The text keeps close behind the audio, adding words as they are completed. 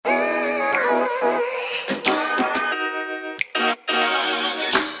Hi,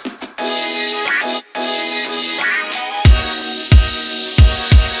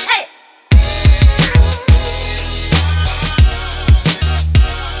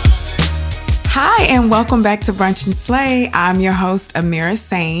 and welcome back to Brunch and Slay. I'm your host, Amira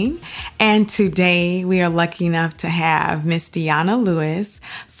Sane, and today we are lucky enough to have Miss Deonna Lewis,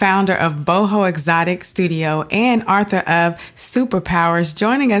 founder of Boho Exotic Studio and author of Superpowers,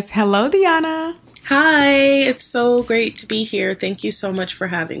 joining us. Hello, Deonna. Hi, it's so great to be here. Thank you so much for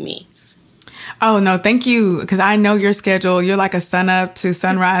having me. Oh, no, thank you, because I know your schedule. You're like a sun-up to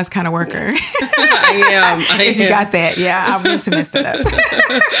sunrise kind of worker. I am. If you got that, yeah, I meant to mess it up.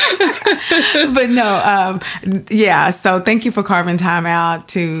 But no, yeah, so thank you for carving time out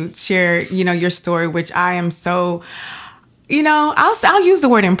to share, your story, which I am so... I'll use the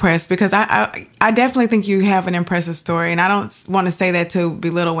word impressed because I definitely think you have an impressive story, and I don't want to say that to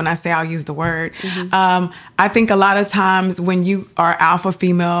belittle when I say I'll use the word. Mm-hmm. I think a lot of times when you are alpha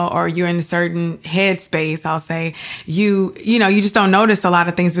female or you're in a certain headspace, I'll say you just don't notice a lot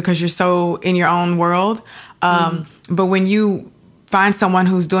of things because you're so in your own world. But when you find someone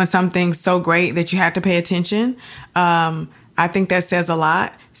who's doing something so great that you have to pay attention, I think that says a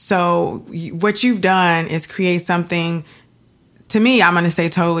lot. So what you've done is create something. To me, I'm going to say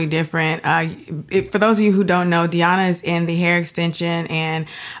totally different. For those of you who don't know, Deonna is in the hair extension and,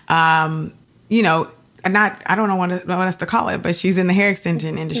 I don't know what else to call it, but she's in the hair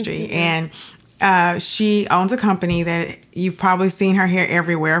extension industry. And she owns a company that you've probably seen her hair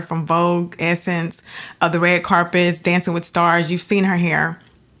everywhere, from Vogue, Essence, the red carpets, Dancing with Stars. You've seen her hair.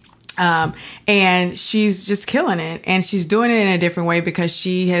 And she's just killing it, and she's doing it in a different way because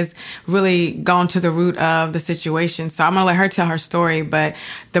she has really gone to the root of the situation. So I'm going to let her tell her story, but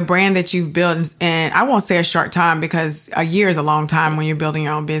the brand that you've built, and I won't say a short time because a year is a long time when you're building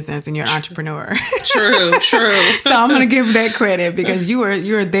your own business and you're an entrepreneur. True. So I'm going to give that credit because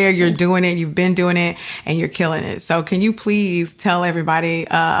you're there, you're doing it, you've been doing it, and you're killing it. So can you please tell everybody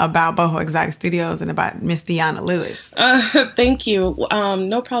about Boho Exotic Studios and about Miss Deonna Lewis? Thank you.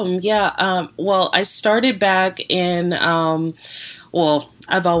 No problem. Yeah. Well, I started back in,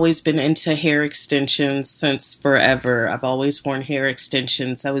 I've always been into hair extensions since forever. I've always worn hair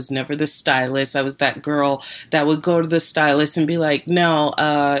extensions. I was never the stylist. I was that girl that would go to the stylist and be like, no,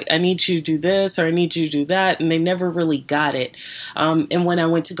 I need you to do this or I need you to do that. And they never really got it. And when I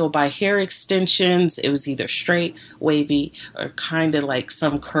went to go buy hair extensions, it was either straight, wavy, or kind of like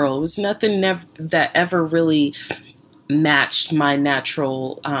some curl. It was nothing that ever really matched my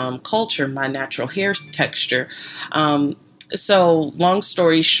natural culture, my natural hair texture. So long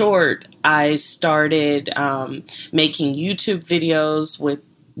story short, I started making YouTube videos with,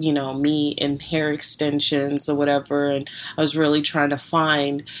 me in hair extensions or whatever. And I was really trying to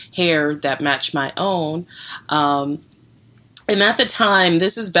find hair that matched my own. And at the time,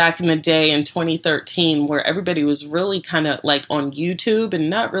 this is back in the day in 2013, where everybody was really kind of like on YouTube and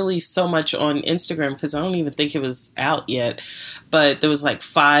not really so much on Instagram, because I don't even think it was out yet. But there was like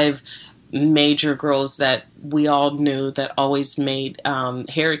 5 major girls that we all knew that always made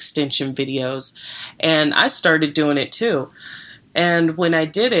hair extension videos. And I started doing it too. And when I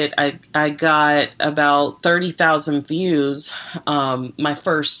did it, I got about 30,000 views my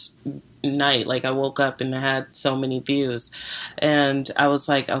first night. Like, I woke up and I had so many views, and I was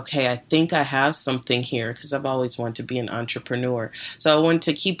like, okay, I think I have something here, because I've always wanted to be an entrepreneur. So I wanted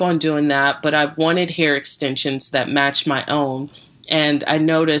to keep on doing that, but I wanted hair extensions that matched my own. And I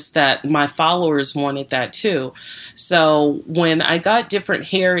noticed that my followers wanted that too. So when I got different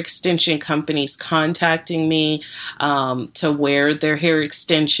hair extension companies contacting me to wear their hair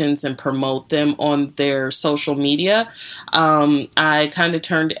extensions and promote them on their social media, I kind of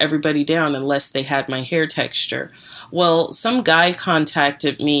turned everybody down unless they had my hair texture. Well, some guy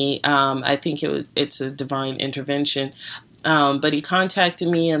contacted me. I think it's a divine intervention. But he contacted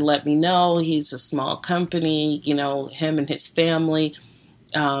me and let me know he's a small company, him and his family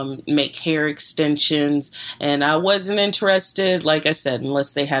make hair extensions. And I wasn't interested, like I said,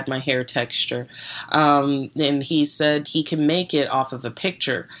 unless they had my hair texture. And he said he can make it off of a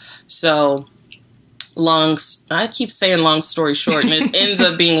picture. So I keep saying long story short, and it ends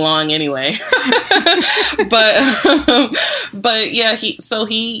up being long anyway. but yeah,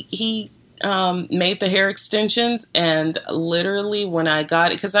 he made the hair extensions, and literally when I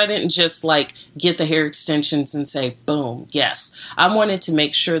got it, because I didn't just like get the hair extensions and say, boom, yes. I wanted to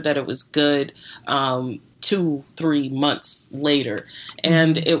make sure that it was good to 2-3 months later,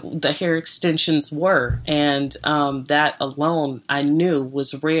 and the hair extensions were, and that alone I knew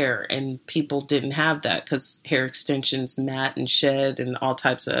was rare, and people didn't have that because hair extensions mat and shed and all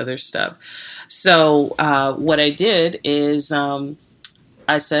types of other stuff. So what I did is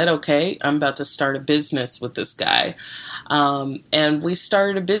I said, okay, I'm about to start a business with this guy, and we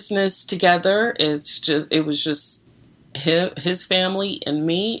started a business together. It was just his family and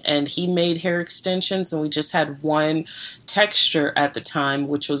me, and he made hair extensions, and we just had one texture at the time,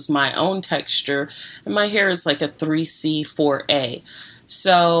 which was my own texture, and my hair is like a 3C 4A.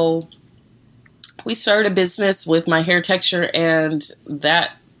 So we started a business with my hair texture, and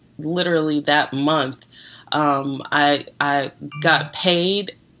that literally that month I got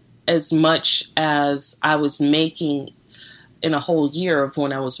paid as much as I was making in a whole year of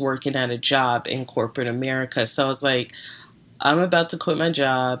when I was working at a job in corporate America. So I was like, I'm about to quit my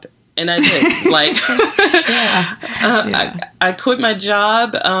job. And I did. Like, I quit my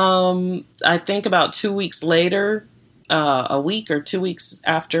job. I think about 2 weeks later, a week or 2 weeks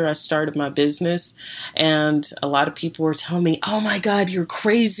after I started my business. And a lot of people were telling me, oh my God, you're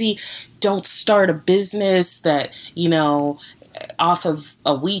crazy. Don't start a business that, off of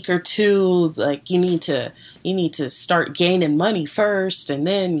a week or two, like you need to start gaining money first, and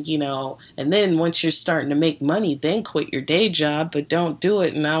then once you're starting to make money, then quit your day job, but don't do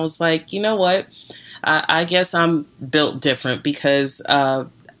it. And I was like, you know what, I guess I'm built different, because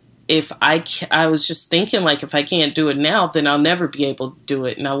if I was just thinking, like, if I can't do it now, then I'll never be able to do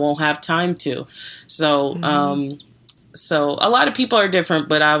it, and I won't have time to. So so a lot of people are different,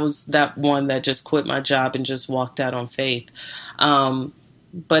 but I was that one that just quit my job and just walked out on faith.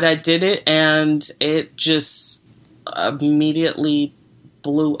 But I did it, and it just immediately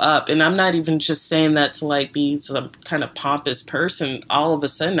blew up. And I'm not even just saying that to like be some kind of pompous person. All of a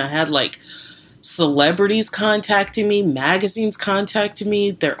sudden I had like celebrities contacting me, magazines contacting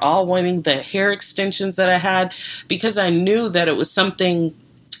me. They're all wanting the hair extensions that I had, because I knew that it was something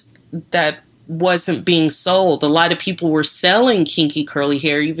that wasn't being sold. A lot of people were selling kinky curly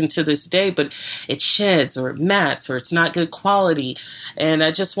hair even to this day, but it sheds or it mats or it's not good quality. And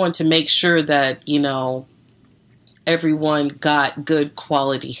I just want to make sure that, everyone got good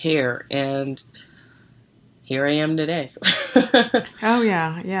quality hair. And here I am today. Oh,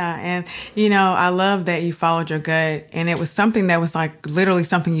 yeah. Yeah. And, I love that you followed your gut, and it was something that was like literally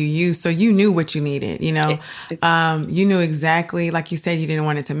something you used. So you knew what you needed, you knew exactly, like you said, you didn't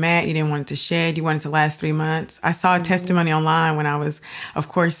want it to mat. You didn't want it to shed. You wanted it to last 3 months. I saw a testimony online when I was, of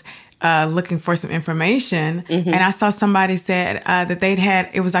course, looking for some information, and I saw somebody said that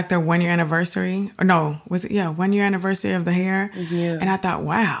it was like their 1 year anniversary, or no, was it? Yeah, 1 year anniversary of the hair. Yeah. And I thought,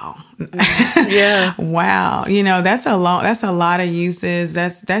 wow. Yeah. Wow. That's a lot of uses.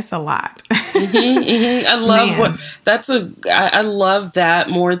 That's a lot. I love I love that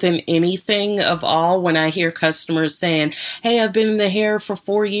more than anything of all, when I hear customers saying, hey, I've been in the hair for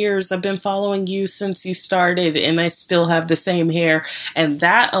 4 years. I've been following you since you started, and I still have the same hair. And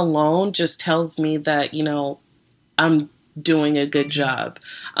that alone just tells me that, I'm doing a good job.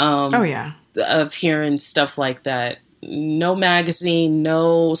 Of hearing stuff like that. No magazine,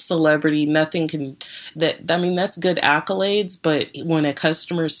 no celebrity, nothing can that's good accolades. But when a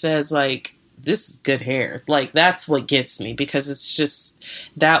customer says like, this is good hair, like that's what gets me, because it's just,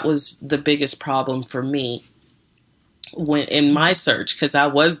 that was the biggest problem for me when in my search, because I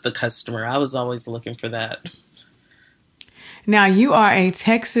was the customer. I was always looking for that. Now you are a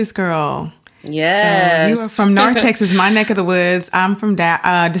Texas girl. Yes. So you are from North Texas, my neck of the woods. I'm from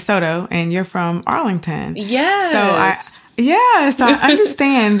DeSoto, and you're from Arlington. Yes. So I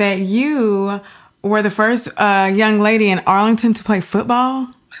understand that you were the first young lady in Arlington to play football.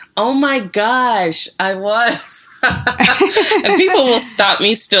 Oh my gosh, I was. And people will stop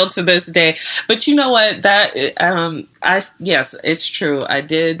me still to this day. But you know what? Yes, it's true. I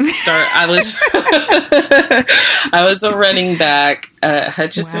did start. I was a running back at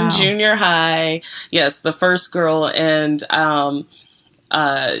Hutchinson Junior High. Yes, the first girl. And I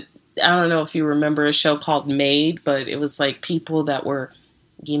don't know if you remember a show called Made, but it was like people that were,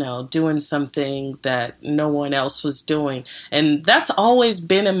 doing something that no one else was doing. And that's always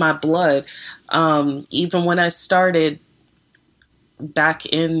been in my blood. Even when I started back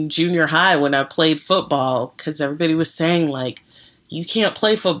in junior high, when I played football, because everybody was saying like, you can't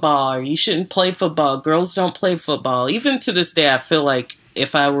play football, or you shouldn't play football. Girls don't play football. Even to this day, I feel like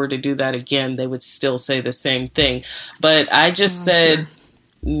if I were to do that again, they would still say the same thing. But I just said,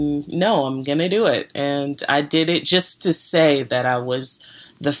 no, I'm going to do it. And I did it just to say that I was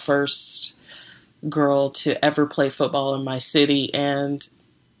the first girl to ever play football in my city. And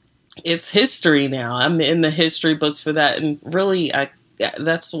it's history now. I'm in the history books for that. And really,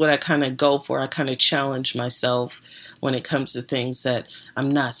 that's what I kind of go for. I kind of challenge myself when it comes to things that I'm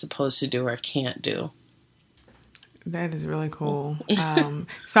not supposed to do or can't do. That is really cool.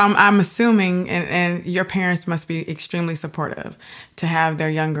 So I'm assuming, and your parents must be extremely supportive to have their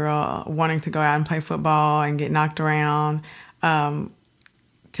young girl wanting to go out and play football and get knocked around. Tell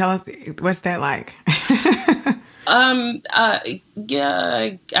us, what's that like? Yeah,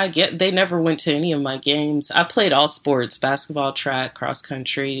 I get, they never went to any of my games. I played all sports, basketball, track, cross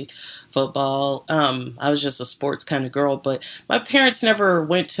country, football. I was just a sports kind of girl, but my parents never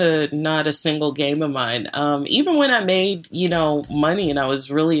went to not a single game of mine. Even when I made, money and I was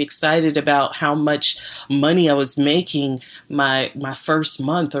really excited about how much money I was making my first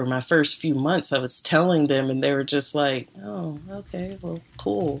month or my first few months, I was telling them and they were just like, oh, okay, well,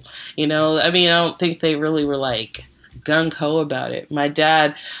 cool. I don't think they really were like gung-ho about it. My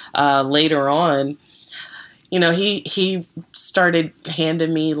dad, later on, he started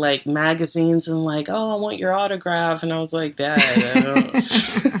handing me like magazines and like, oh, I want your autograph. And I was like, Dad, I don't.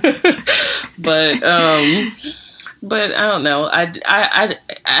 but I don't know.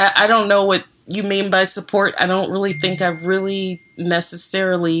 I don't know what you mean by support. I don't really think I've really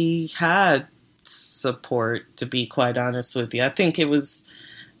necessarily had support, to be quite honest with you. I think it was,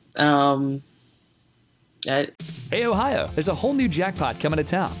 Hey Ohio, there's a whole new jackpot coming to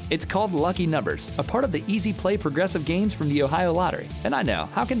town. It's called Lucky Numbers, a part of the Easy Play Progressive games from the Ohio Lottery. And I know,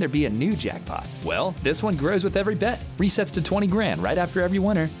 how can there be a new jackpot? Well, this one grows with every bet. Resets to 20 grand right after every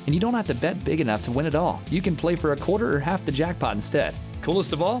winner, and you don't have to bet big enough to win it all. You can play for a quarter or half the jackpot instead.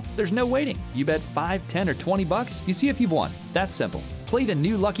 Coolest of all, there's no waiting. You bet 5, 10, or 20 bucks, you see if you've won. That's simple. Play the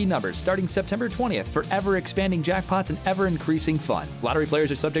new Lucky Numbers starting September 20th for ever-expanding jackpots and ever-increasing fun. Lottery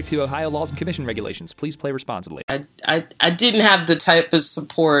players are subject to Ohio laws and commission regulations. Please play responsibly. I didn't have the type of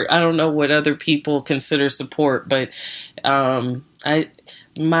support. I don't know what other people consider support, but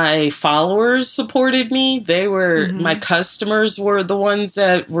my followers supported me. They were my customers were the ones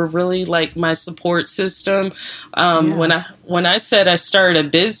that were really like my support system. When I said I started a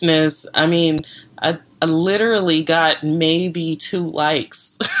business, I mean, I literally got maybe 2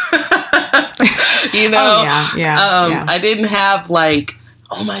 likes. I didn't have like,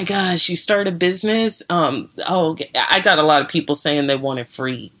 oh my gosh, you start a business. I got a lot of people saying they wanted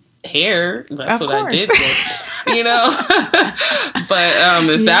free hair. That's what I did get, but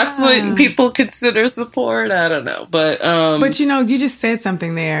if that's what people consider support, I don't know. But you just said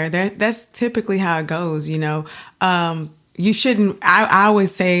something there. That's typically how it goes. You shouldn't. I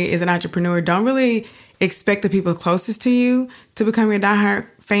always say, as an entrepreneur, don't really expect the people closest to you to become your diehard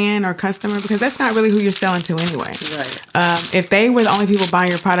fan or customer, because that's not really who you're selling to anyway. Right. If they were the only people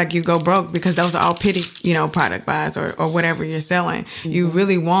buying your product, you go broke, because those are all pity, product buys or whatever you're selling. Mm-hmm. You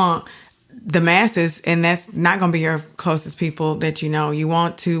really want the masses, and that's not going to be your closest people that you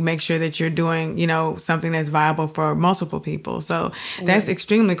want to make sure that you're doing, something that's viable for multiple people. So that's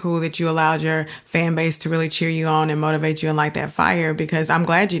extremely cool that you allowed your fan base to really cheer you on and motivate you and light that fire, because I'm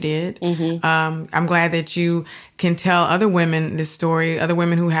glad you did. Mm-hmm. I'm glad that you can tell other women this story, other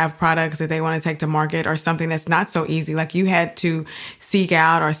women who have products that they want to take to market or something that's not so easy. Like you had to seek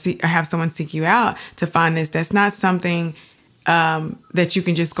out or have someone seek you out to find this. That's not something that you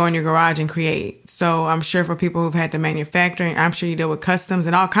can just go in your garage and create. So I'm sure for people who've had to manufacturing, I'm sure you deal with customs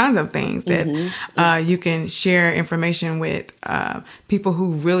and all kinds of things that you can share information with people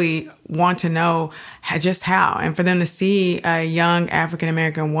who really want to know just how. And for them to see a young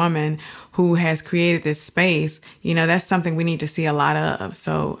African-American woman who has created this space, that's something we need to see a lot of.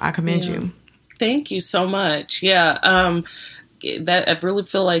 So I commend you. Thank you so much. Yeah. That I really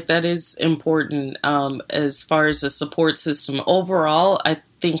feel like that is important as far as the support system. Overall, I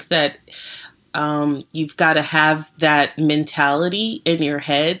think that you've got to have that mentality in your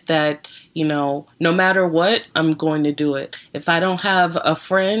head that, no matter what, I'm going to do it. If I don't have a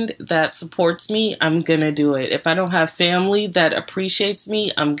friend that supports me, I'm going to do it. If I don't have family that appreciates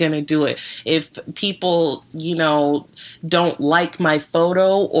me, I'm going to do it. If people, don't like my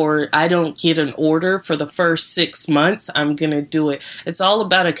photo or I don't get an order for the first 6 months, I'm going to do it. It's all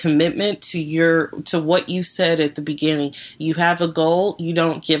about a commitment to what you said at the beginning. You have a goal, you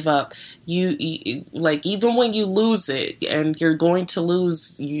don't give up. You like, even when you lose it, and you're going to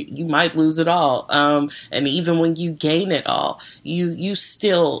lose, you might lose it all. And even when you gain it all, you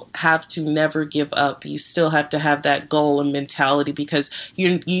still have to never give up. You still have to have that goal and mentality, because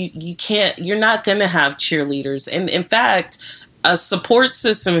you're not going to have cheerleaders. And in fact, a support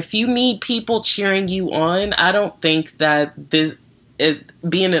system, if you need people cheering you on, I don't think that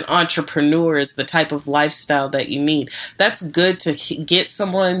being an entrepreneur is the type of lifestyle that you need. That's good to get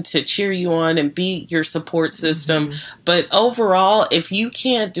someone to cheer you on and be your support system. Mm-hmm. But overall, if you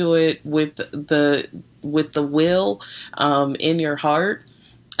can't do it with the will in your heart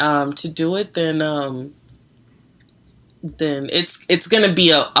to do it, then it's going to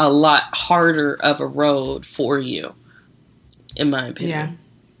be a lot harder of a road for you, in my opinion.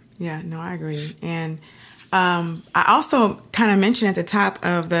 Yeah, no, I agree. And I also kind of mentioned at the top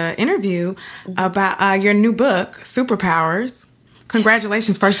of the interview about your new book, Superpowers. Congratulations,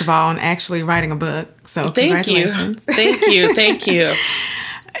 yes. First of all, on actually writing a book. So congratulations. Thank you.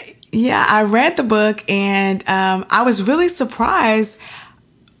 Yeah, I read the book and I was really surprised.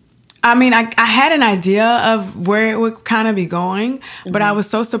 I mean, I had an idea of where it would kind of be going, but I was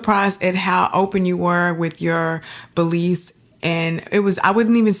so surprised at how open you were with your beliefs. And I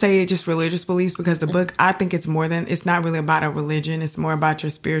wouldn't even say just religious beliefs, because the book, I think it's not really about a religion. It's more about your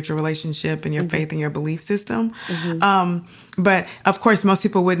spiritual relationship and your faith and your belief system. But of course, most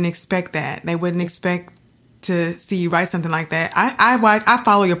people wouldn't expect that. They wouldn't expect to see you write something like that. I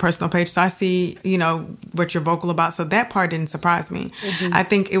follow your personal page, so I see, what you're vocal about. So that part didn't surprise me. I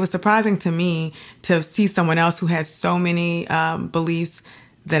think it was surprising to me to see someone else who had so many beliefs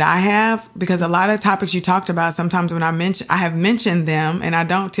that I have, because a lot of topics you talked about, sometimes when I have mentioned them, and I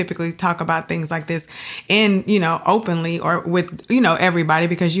don't typically talk about things like this openly or with, everybody,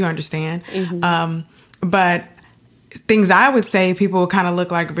 because you understand. But things I would say, people would kind of look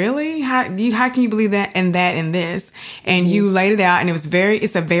like, really? How can you believe that and this? And you laid it out, and it's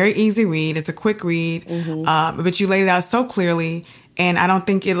a very easy read. It's a quick read, but you laid it out so clearly. And I don't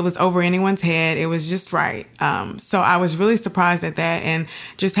think it was over anyone's head. It was just right. So I was really surprised at that, and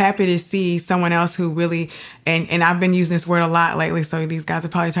just happy to see someone else who really, and I've been using this word a lot lately, so these guys are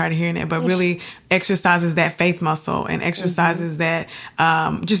probably tired of hearing it, but really exercises that faith muscle and exercises that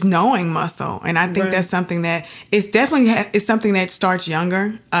just knowing muscle. And I think that's something that it's definitely it's something that starts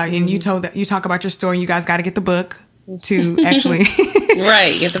younger. And you talk about your story. You guys got to get the book to actually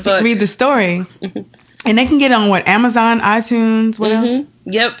get the book, read the story. And they can get on Amazon, iTunes, what else?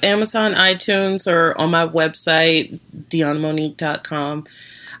 Yep, Amazon, iTunes, or on my website, DeonnaMonique.com.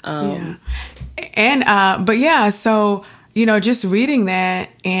 Yeah. And, but yeah, so, just reading that,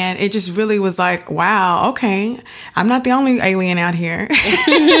 and it just really was like, wow, okay, I'm not the only alien out here. But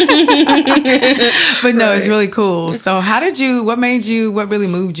no, it's really cool. So what really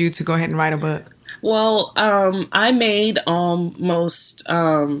moved you to go ahead and write a book? Well, I made almost,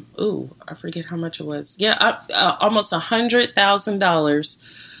 I forget how much it was. Yeah, almost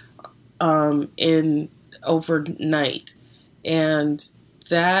 $100,000 in overnight. And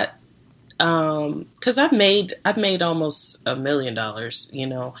that, because I've made almost $1 million,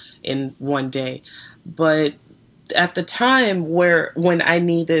 in one day. But at the time when I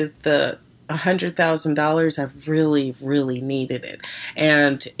needed the $100,000, I really, really needed it.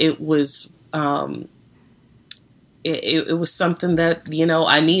 And it was, it was something that,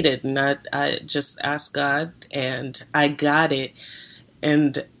 I needed, and I just asked God, and I got it.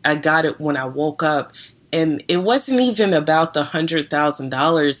 And I got it when I woke up, and it wasn't even about the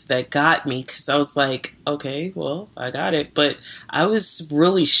 $100,000 that got me, because I was like, okay, well, I got it. But I was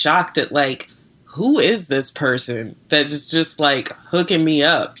really shocked at, who is this person that is just hooking me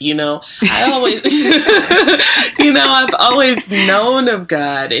up? I always, I've always known of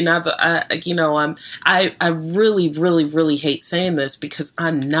God, and I really, really, really hate saying this, because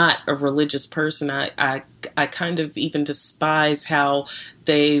I'm not a religious person. I kind of even despise how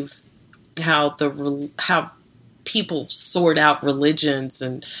people sort out religions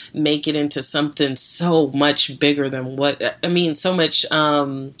and make it into something so much bigger than so much,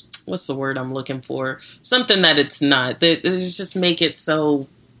 what's the word I'm looking for? Something that it's not. They just make it so,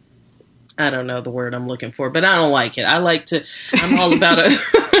 I don't know the word I'm looking for, but I don't like it. I'm all about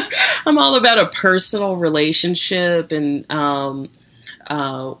I'm all about a personal relationship, and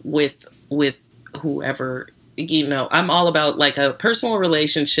with whoever, I'm all about a personal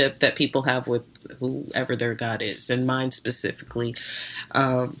relationship that people have with whoever their God is, and mine specifically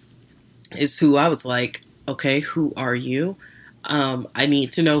is who I was like, okay, who are you? I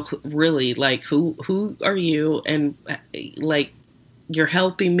need to know really, who are you, and you're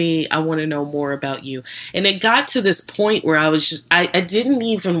helping me. I want to know more about you. And it got to this point where I was just, I didn't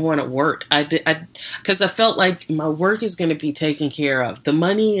even want to work. Because I felt like my work is going to be taken care of. The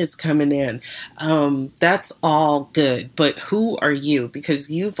money is coming in. That's all good. But who are you?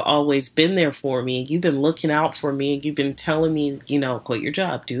 Because you've always been there for me. You've been looking out for me. You've been telling me, quit your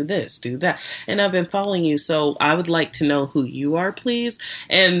job, do this, do that. And I've been following you. So I would like to know who you are, please.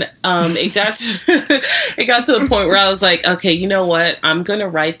 And it got to, it got to a point where I was like, okay, you know what? I'm going to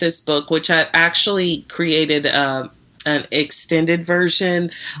write this book, which I actually created an extended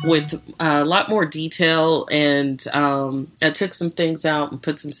version with a lot more detail. And I took some things out and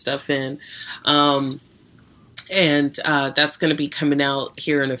put some stuff in. And that's going to be coming out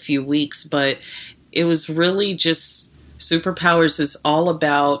here in a few weeks. But it was really just Superpowers is all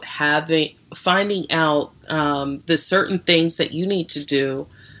about finding out the certain things that you need to do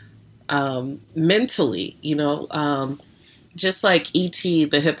mentally, just like E.T.,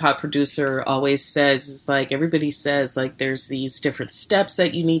 the hip hop producer, always says, is like everybody says, like there's these different steps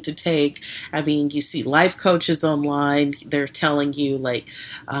that you need to take. I mean, you see life coaches online, they're telling you like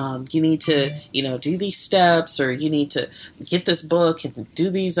you need to, do these steps, or you need to get this book and do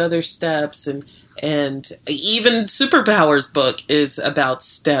these other steps. And even Superpowers book is about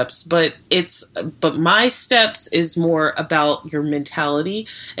steps, but my steps is more about your mentality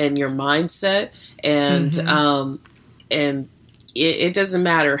and your mindset. And, and it doesn't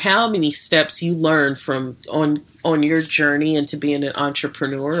matter how many steps you learn on your journey into being an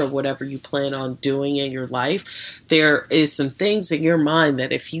entrepreneur or whatever you plan on doing in your life. There is some things in your mind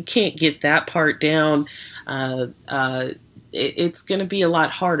that if you can't get that part down, it's going to be a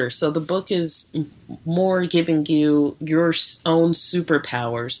lot harder. So the book is more giving you your own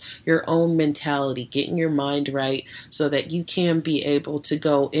superpowers, your own mentality, getting your mind right so that you can be able to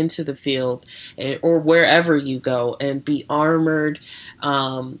go into the field or wherever you go and be armored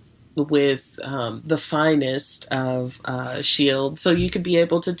with the finest of shield, so you could be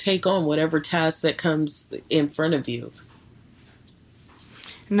able to take on whatever task that comes in front of you.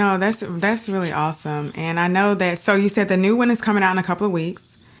 No, that's really awesome. And I know that, so you said the new one is coming out in a couple of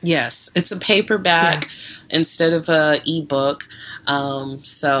weeks. Yes, it's a paperback instead of a ebook.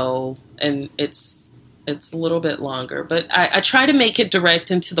 So, and it's a little bit longer, but I try to make it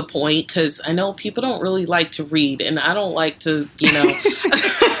direct and to the point because I know people don't really like to read, and I don't like to,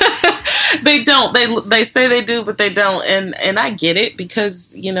 they don't. They say they do, but they don't. And I get it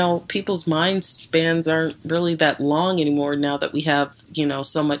because, people's mind spans aren't really that long anymore now that we have,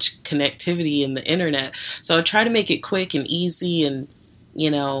 so much connectivity in the internet. So I try to make it quick and easy and,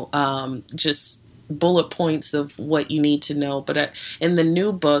 just bullet points of what you need to know. But in the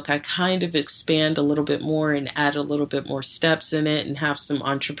new book, I kind of expand a little bit more and add a little bit more steps in it and have some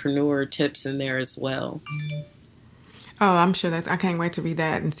entrepreneur tips in there as well. Oh, I'm sure I can't wait to read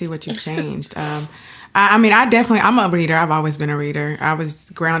that and see what you've changed. I'm a reader. I've always been a reader. I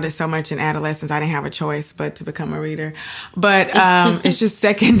was grounded so much in adolescence, I didn't have a choice but to become a reader. But it's just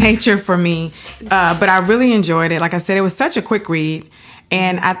second nature for me. But I really enjoyed it. Like I said, it was such a quick read.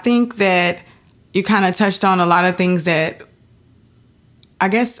 And I think that you kind of touched on a lot of things that I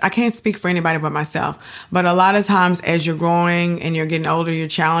guess I can't speak for anybody but myself, but a lot of times as you're growing and you're getting older, you're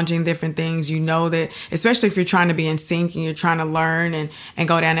challenging different things. That, especially if you're trying to be in sync and you're trying to learn and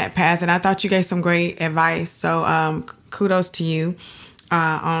go down that path. And I thought you gave some great advice. So kudos to you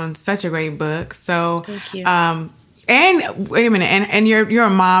on such a great book. So thank you. And wait a minute, and you're a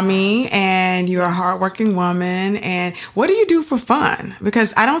mommy and you're a hardworking woman. And what do you do for fun?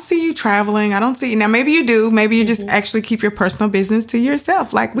 Because I don't see you traveling. I don't see now. Maybe you do. Maybe you just actually keep your personal business to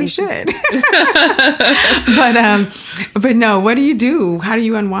yourself, like we should. But no. What do you do? How do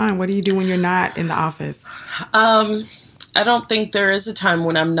you unwind? What do you do when you're not in the office? I don't think there is a time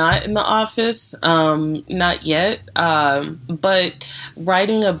when I'm not in the office. Not yet. But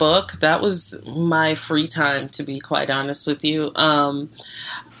writing a book, that was my free time, to be quite honest with you. I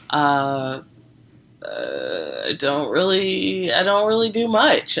don't really do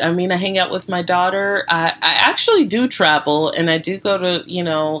much. I mean, I hang out with my daughter. I actually do travel, and I do go to,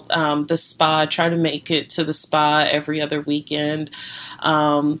 the spa, try to make it to the spa every other weekend.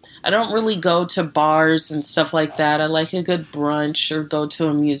 I don't really go to bars and stuff like that. I like a good brunch or go to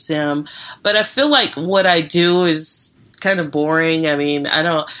a museum, but I feel like what I do is kind of boring. I mean, I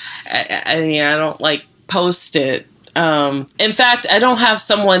don't like post it. In fact, I don't have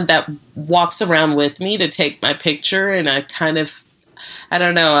someone that walks around with me to take my picture, and I kind of I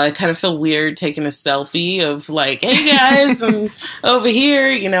don't know. I kind of feel weird taking a selfie of like, hey guys, I'm over here.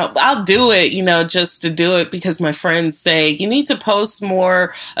 You know, I'll do it, you know, just to do it because my friends say you need to post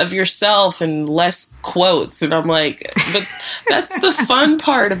more of yourself and less quotes. And I'm like, but that's the fun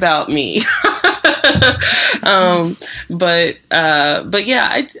part about me. But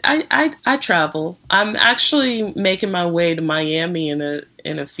yeah, I travel. I'm actually making my way to Miami in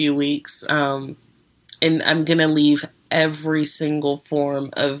a few weeks. And I'm going to leave every single form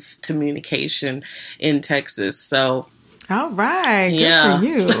of communication in Texas. So, all right. Good for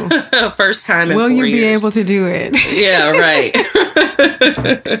you. First time in 4 years. Will you be able to do it? Yeah, right.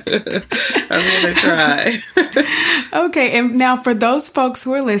 I'm going to try. Okay. And now for those folks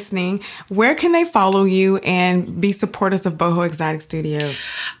who are listening, where can they follow you and be supporters of Boho Exotic Studio?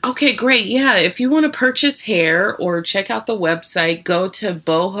 Okay, great. Yeah. If you want to purchase hair or check out the website, go to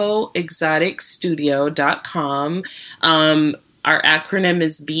bohoexoticstudio.com. Our acronym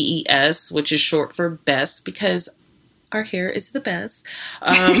is BES, which is short for best because our hair is the best.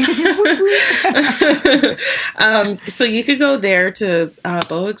 So you could go there to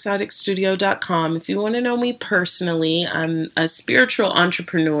bohoexoticstudio.com. If you want to know me personally, I'm a spiritual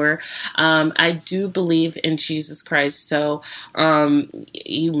entrepreneur. I do believe in Jesus Christ. So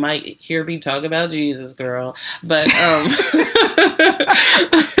you might hear me talk about Jesus, girl. But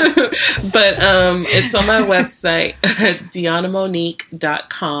it's on my website,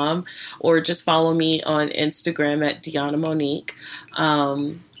 DeonnaMonique.com, or just follow me on Instagram at Deonna Monique.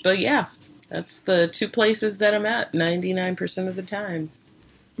 But yeah, that's the two places that I'm at 99% of the time.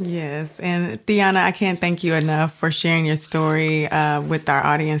 Yes. And Deonna, I can't thank you enough for sharing your story with our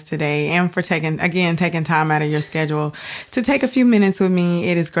audience today and for taking time out of your schedule to take a few minutes with me.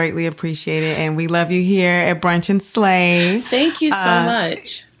 It is greatly appreciated. And we love you here at Brunch and Slay. Thank you so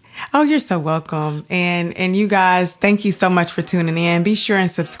much. Oh, you're so welcome. And you guys, thank you so much for tuning in. Be sure and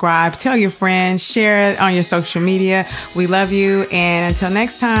subscribe. Tell your friends. Share it on your social media. We love you. And until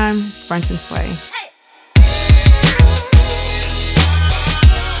next time, it's Brunch and Slay.